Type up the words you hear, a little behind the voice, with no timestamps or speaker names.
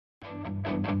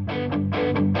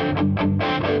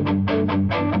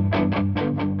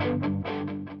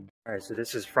Alright, so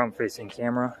this is front facing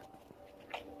camera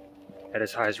at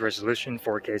its highest resolution,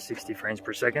 4K 60 frames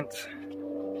per second.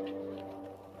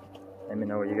 Let me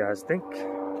know what you guys think.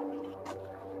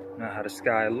 Know how the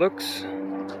sky looks.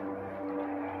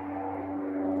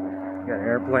 Got an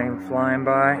airplane flying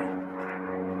by.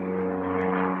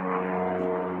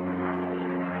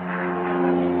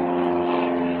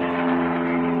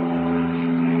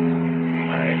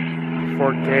 Alright,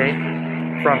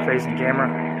 4K front facing camera,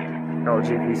 LG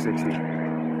V60.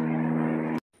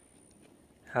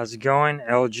 How's it going?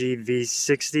 LG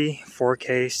V60,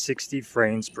 4K 60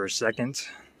 frames per second.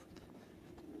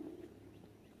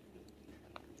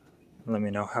 Let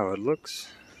me know how it looks.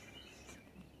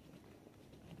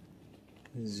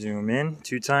 Zoom in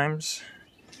 2 times.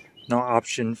 No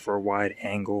option for wide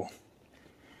angle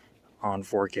on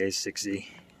 4K 60.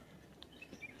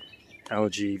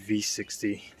 LG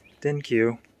V60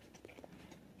 ThinQ,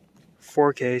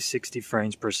 4K 60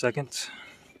 frames per second.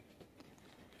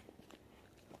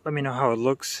 Let me know how it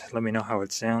looks. Let me know how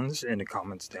it sounds in the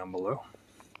comments down below.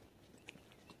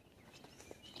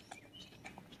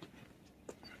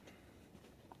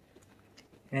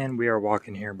 And we are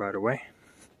walking here, by the way.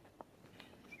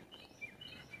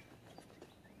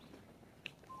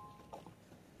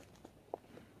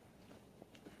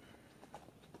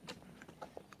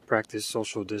 Practice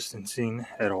social distancing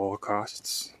at all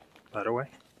costs, by the way.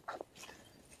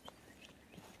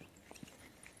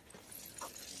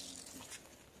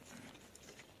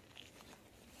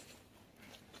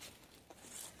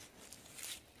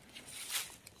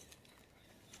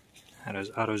 How does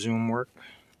auto zoom work?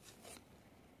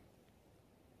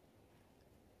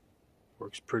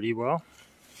 Works pretty well.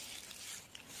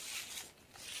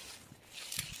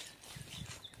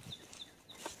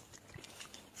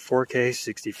 "4K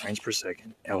 60 frames per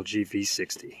second, LG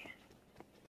V60.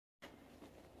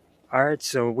 Alright,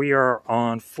 so we are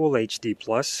on Full HD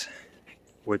Plus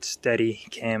with steady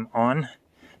cam on,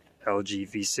 LG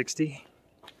V60.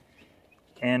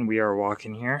 And we are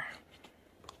walking here.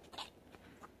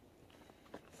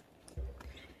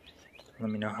 Let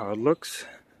me know how it looks.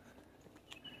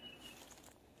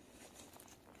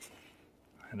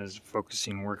 How does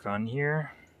focusing work on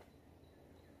here?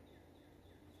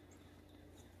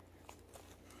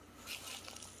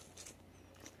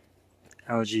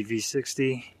 LG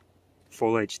V60,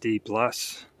 Full HD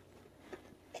Plus,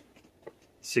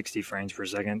 60 frames per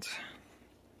second.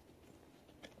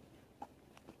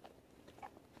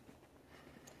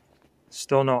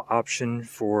 Still no option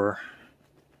for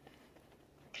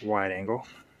wide angle.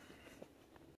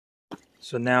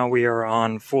 So now we are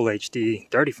on Full HD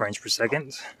 30 frames per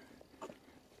second.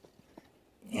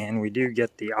 And we do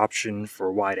get the option for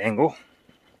wide angle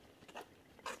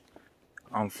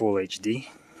on Full HD.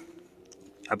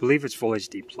 I believe it's Full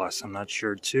HD Plus. I'm not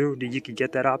sure too. You could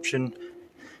get that option.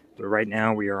 But right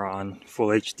now we are on Full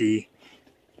HD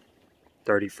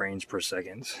 30 frames per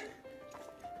second.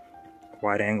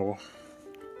 Wide angle.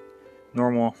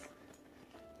 Normal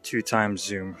 2 times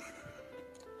zoom.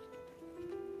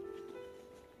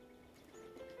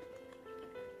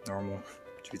 Normal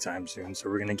 2 times zoom. So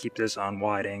we're going to keep this on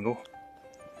wide angle.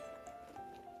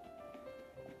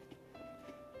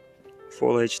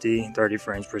 Full HD 30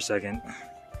 frames per second.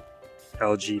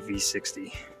 LG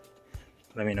V60.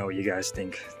 Let me know what you guys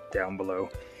think down below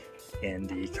in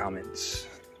the comments.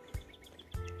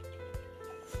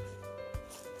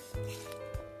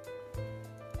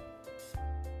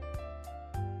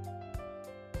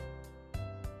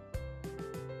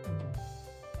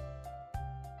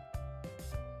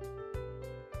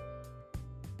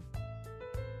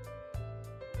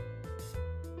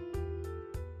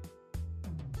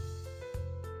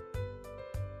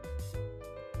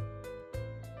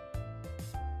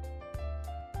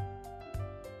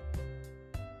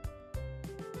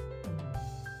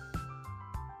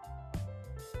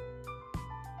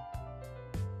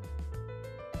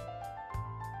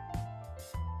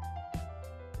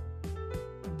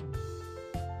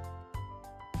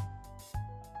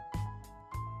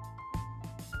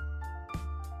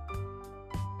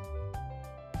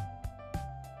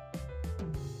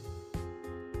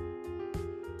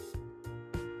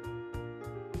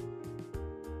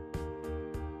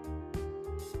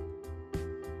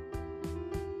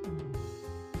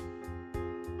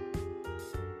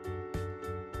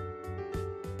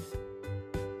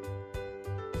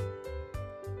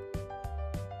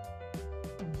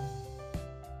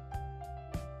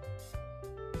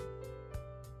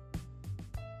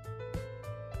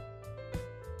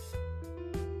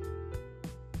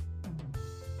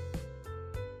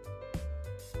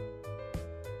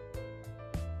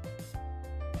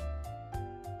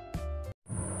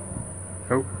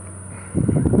 Oh.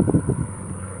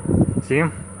 See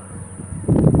him?